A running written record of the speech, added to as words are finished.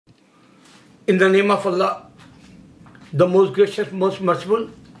In the name of Allah, the most gracious, most merciful.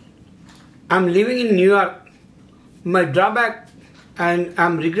 I'm living in New York. My drawback and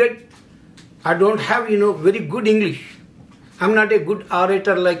I'm regret, I don't have, very good English. I'm not a good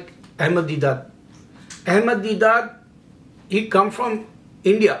orator like Ahmad Didat. Ahmad Didat, he come from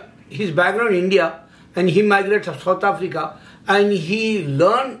India. His background India, and he migrated to South Africa, and he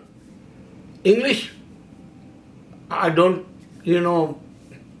learned English. I don't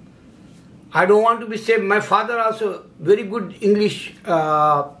want to be said. My father also very good English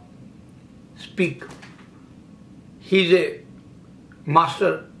speak. He's a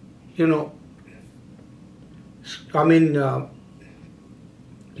master, you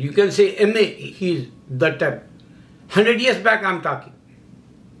can say MA, he's that type. 100 years back I'm talking.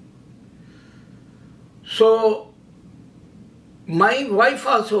 So, my wife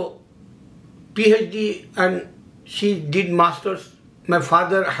also PhD and she did masters. My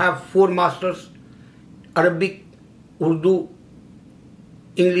father have 4 masters, Arabic, Urdu,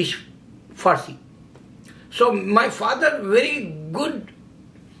 English, Farsi. So my father very good,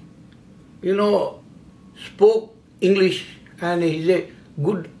 spoke English, and he's a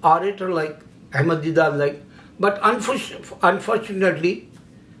good orator like Ahmad Didat like. But unfortunately,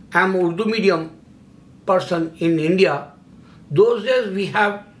 I'm Urdu medium person in India. Those days we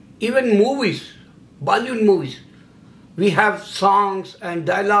have even movies, Bollywood movies. We have songs and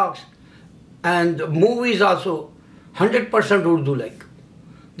dialogues, and movies also 100% Urdu like.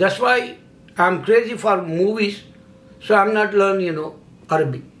 That's why I'm crazy for movies, so I'm not learning,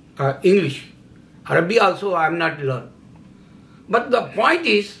 Arabic, English. Arabic also I'm not learn. But the point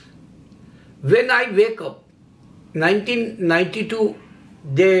is, when I wake up, 1992,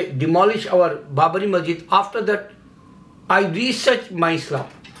 they demolished our Babari Masjid. After that, I researched my Islam.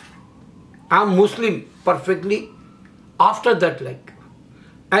 I'm Muslim perfectly. After that,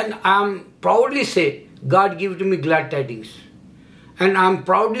 and I'm proudly say, God gave to me glad tidings. And I'm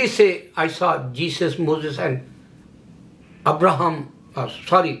proudly say, I saw Jesus, Moses and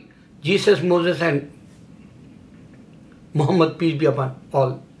Jesus, Moses and Muhammad, peace be upon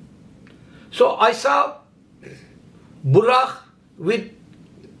all. So I saw Buraq with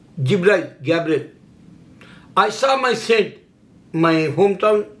Gabriel. I saw my saint, my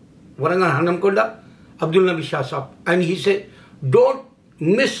hometown, Warangal Hanamkonda, Abdul Nabi Shah Sahab, and he said, don't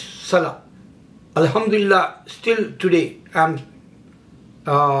miss Salah. Alhamdulillah, still today I'm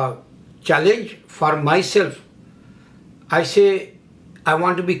challenged for myself. I say, I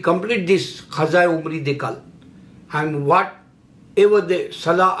want to be complete this Khazai Umri Dekal. And whatever the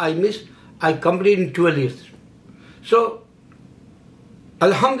Salah I miss, I complete in 12 years. So,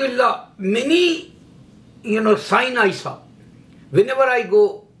 Alhamdulillah, many, sign I saw. Whenever I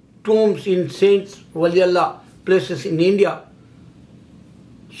go tombs in saints, Waliullah, places in India,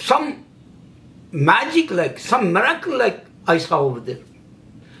 some magic some miracle I saw over there.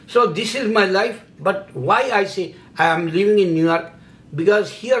 So this is my life, but why I say I am living in New York? Because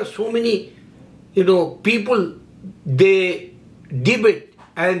here so many, people, they debate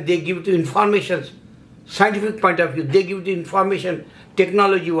and they give the information, scientific point of view, they give the information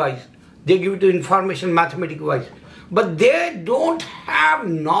technology-wise, they give the information mathematics-wise. But they don't have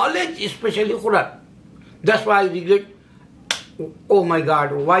knowledge, especially Quran. That's why I regret, oh my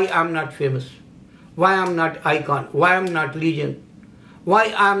God, why I'm not famous? Why I'm not icon? Why I'm not legend?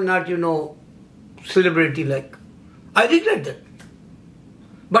 Why I'm not, celebrity like? I regret that.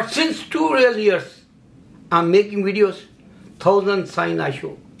 But since 2 real years, I'm making videos, 1,000 sign I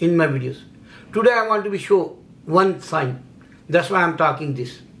show in my videos. Today I want to show 1 sign. That's why I'm talking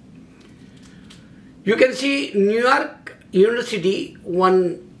this. You can see New York University,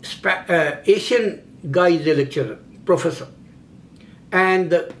 one Asian guy is a lecturer, professor.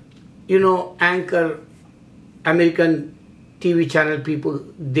 And, anchor, American TV channel people,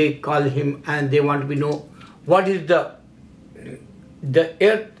 they call him and they want to know what is the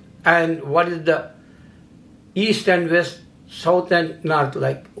earth and what is the east and west, south and north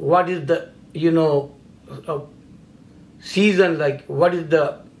like. What is the, season like, what is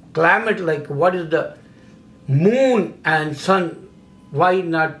the climate like, what is the moon and sun, why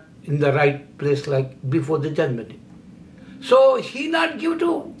not in the right place like before the judgment day. So he not give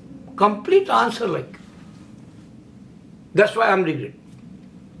to complete answer like. That's why I'm regret.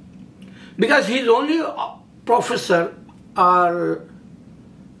 Because he's only a professor, or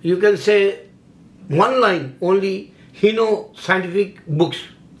you can say 1 line only, he know scientific books.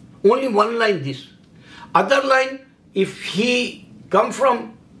 Only 1 line this. Other line, if he come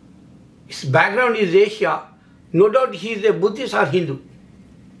from, his background is Asia, no doubt he is a Buddhist or Hindu.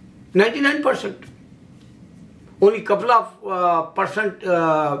 99%. Only couple of percent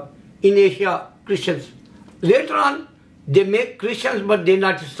in Asia, Christians. Later on, they make Christians, but they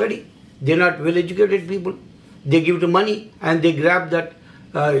not study. They're not well-educated people. They give the money and they grab that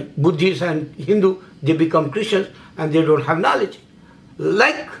Buddhist and Hindu, they become Christians and they don't have knowledge.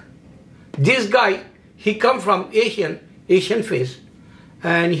 Like this guy, he come from Asian face,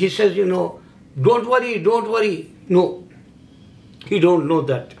 and he says, don't worry. No, he don't know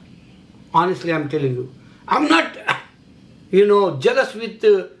that. Honestly, I'm telling you. I'm not, jealous with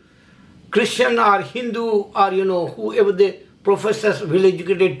Christian or Hindu or, whoever they profess as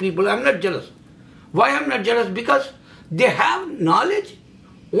well-educated people. I'm not jealous. Why I'm not jealous? Because they have knowledge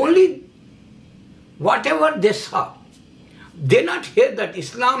only whatever they saw. They not hear that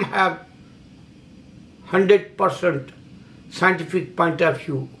Islam have 100% scientific point of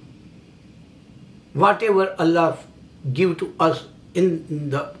view. Whatever Allah give to us in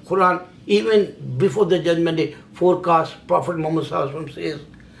the Quran, even before the judgment day, forecast, Prophet Muhammad says,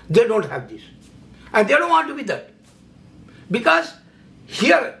 they don't have this. And they don't want to be that. Because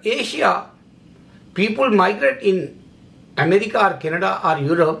here, Asia, people migrate in America or Canada or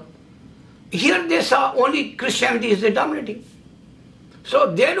Europe. Here they saw only Christianity is the dominating.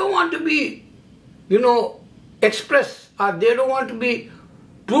 So they don't want to be, express, or they don't want to be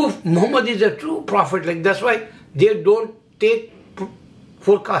proof Muhammad is a true prophet. Like that's why they don't take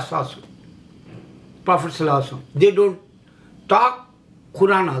forecast also. Prophet Sallallahu. They don't talk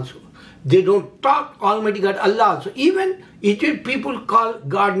Quran also. They don't talk Almighty God, Allah also. Even Egypt people call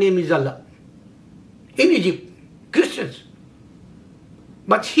God name is Allah. In Egypt, Christians.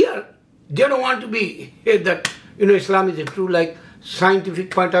 But here, they don't want to be that, Islam is a true like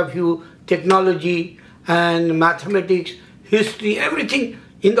scientific point of view, technology and mathematics, history, everything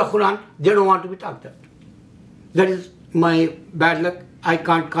in the Quran, they don't want to be taught that. That is my bad luck. I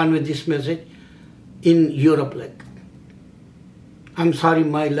can't convey this message in Europe like. I'm sorry,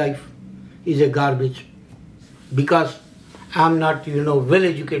 my life is a garbage because I'm not,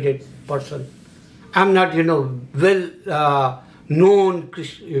 well-educated person. I'm not, known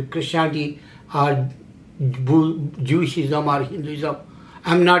Christianity or Jewishism or Hinduism.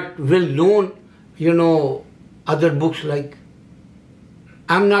 I'm not well known, other books like.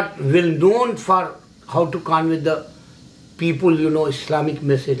 I'm not well known for how to convey the people, Islamic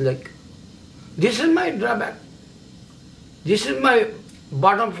message like. This is my drawback. This is my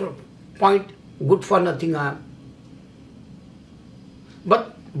bottom point. Good for nothing I am.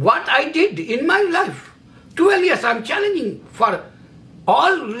 But what I did in my life, 12 years I'm challenging for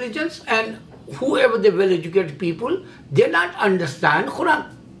all religions and whoever the well-educated people, they not understand Quran.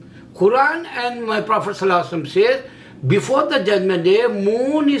 Quran and my Prophet ﷺ says, before the judgment day,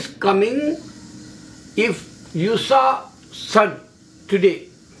 moon is coming. If you saw sun today,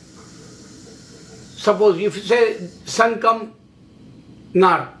 suppose if you say sun come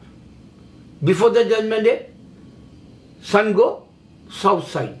north, before the judgment day, sun go south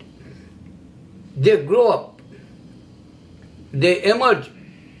side. They grow up, they emerge.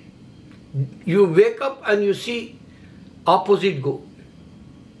 You wake up and you see opposite go.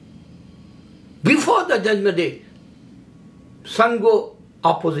 Before the judgment day, sun go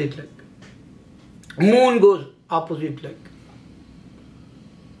opposite leg, moon goes opposite leg.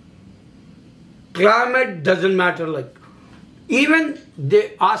 Climate doesn't matter like. Even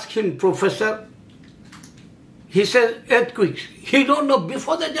they ask him, professor, he says earthquakes. He don't know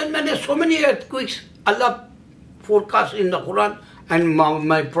before the judgment day so many earthquakes Allah forecast in the Quran and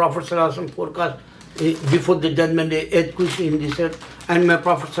my Prophet ﷺ forecast before the judgment day earthquakes in this earth, and my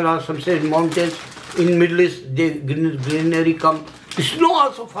Prophet ﷺ said mountains in Middle East they greenery come. Snow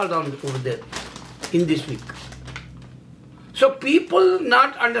also fall down over there in this week. So people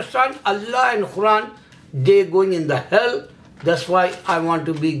not understand Allah and Quran, they going in the hell. That's why I want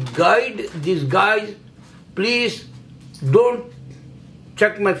to be guide these guys. Please don't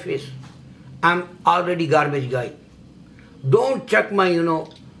check my face. I'm already garbage guy. Don't check my,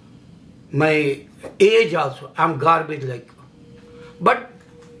 my age also. I'm garbage like. But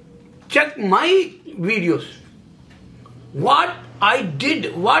check my videos. What I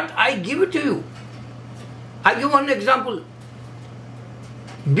did, what I give it to you. I give one example.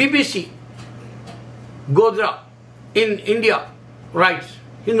 BBC, Godra in India, rights,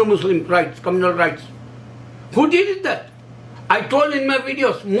 Hindu-Muslim rights, communal rights. Who did that? I told in my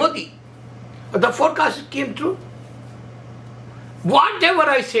videos, Modi. The forecast came true. Whatever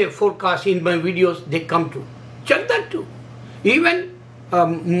I say, forecast in my videos, they come true. Check that too. Even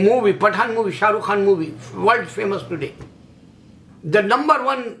movie, Pathan movie, Shah Rukh Khan movie, world famous today. The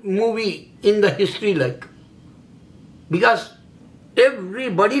 #1 movie in the history like. Because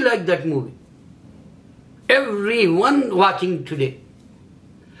everybody liked that movie. Everyone watching today.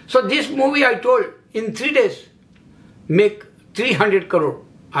 So this movie I told in 3 days make 300 crore.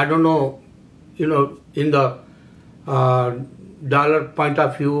 I don't know, in the dollar point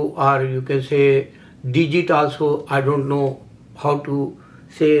of view, or you can say digit also. I don't know how to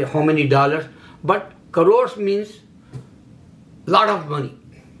say how many dollars, but crores means lot of money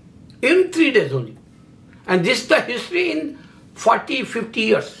in 3 days only. And this is the history in 40, 50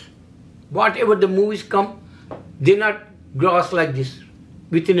 years. Whatever the movies come, they not gross like this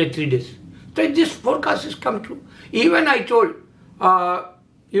within 3 days. So this forecast has come true. Even I told,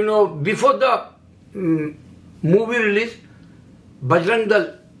 before the movie release, Bajrang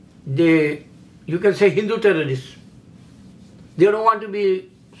Dal, you can say Hindu terrorists, they don't want to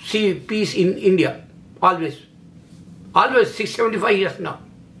see peace in India, always, 675 years now.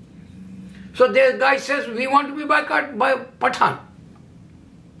 So the guy says, we want to be boycotted by Pathan.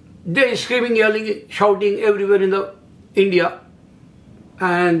 They're screaming, yelling, shouting everywhere in the India.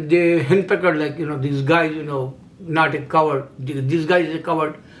 And they henpecked like, these guys, not a coward. This guy is a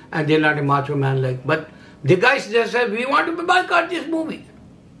coward and they're not a macho man like. But the guys, they said, we want to boycott this movie.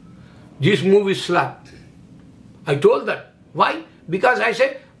 This movie slapped. I told that. Why? Because I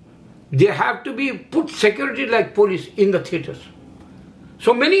said, they have to be put security like police in the theaters.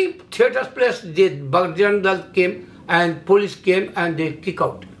 So many theaters place, the Bajrang Dal came and police came and they kick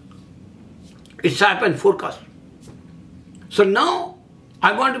out. It's happened forecast. So now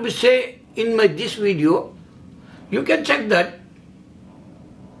I want to say in this video, you can check that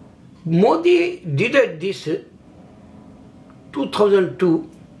Modi did this 2002,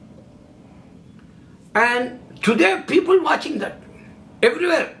 and today people watching that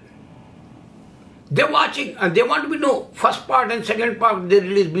everywhere. They're watching and they want to know first part and second part they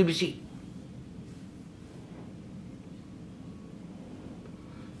release BBC.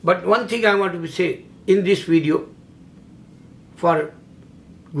 But one thing I want to say in this video for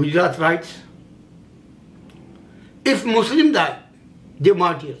Gujarat rights, if Muslim die, they're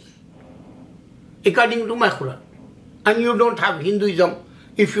martyrs, according to my Quran. And you don't have Hinduism,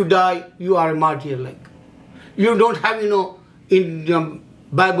 if you die, you are a martyr like. You don't have, in the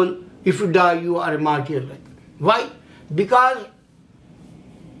Bible, if you die, you are a martyr like. Why? Because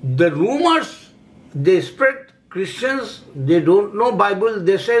the rumors, they spread. Christians, they don't know Bible.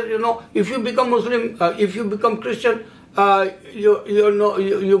 They say, if you become Muslim, if you become Christian,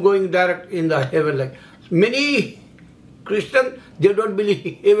 you're going direct in the heaven. Like many Christians, they don't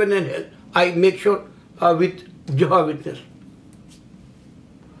believe heaven and hell. I make sure with Jehovah's Witness.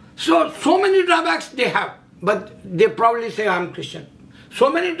 So many drawbacks they have, but they probably say I'm Christian. So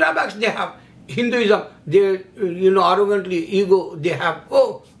many drawbacks they have. Hinduism, they, arrogantly, ego, they have.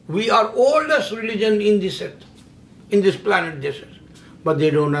 Oh, we are oldest religion in this earth. In this planet, this is. But they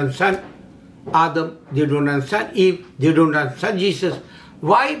don't understand Adam, they don't understand Eve, they don't understand Jesus.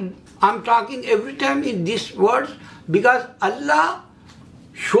 Why I'm talking every time in these words? Because Allah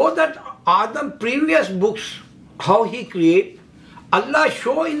showed that Adam previous books, how he created. Allah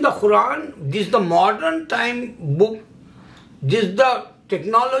show in the Quran, this is the modern time book, this is the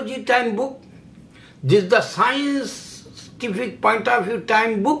technology time book, this is the scientific point of view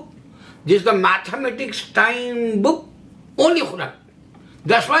time book, this is the mathematics time book, only Quran.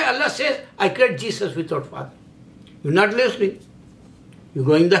 That's why Allah says, I create Jesus without father. You're not listening. You're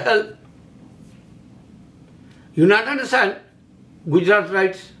going to hell. You not understand Gujarat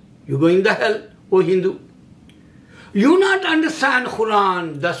rights. You're going to hell, O Hindu. You not understand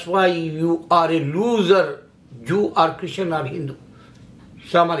Quran. That's why you are a loser, Jew or Christian or Hindu.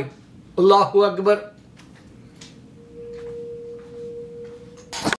 Assalamu alaikum. Allahu Akbar.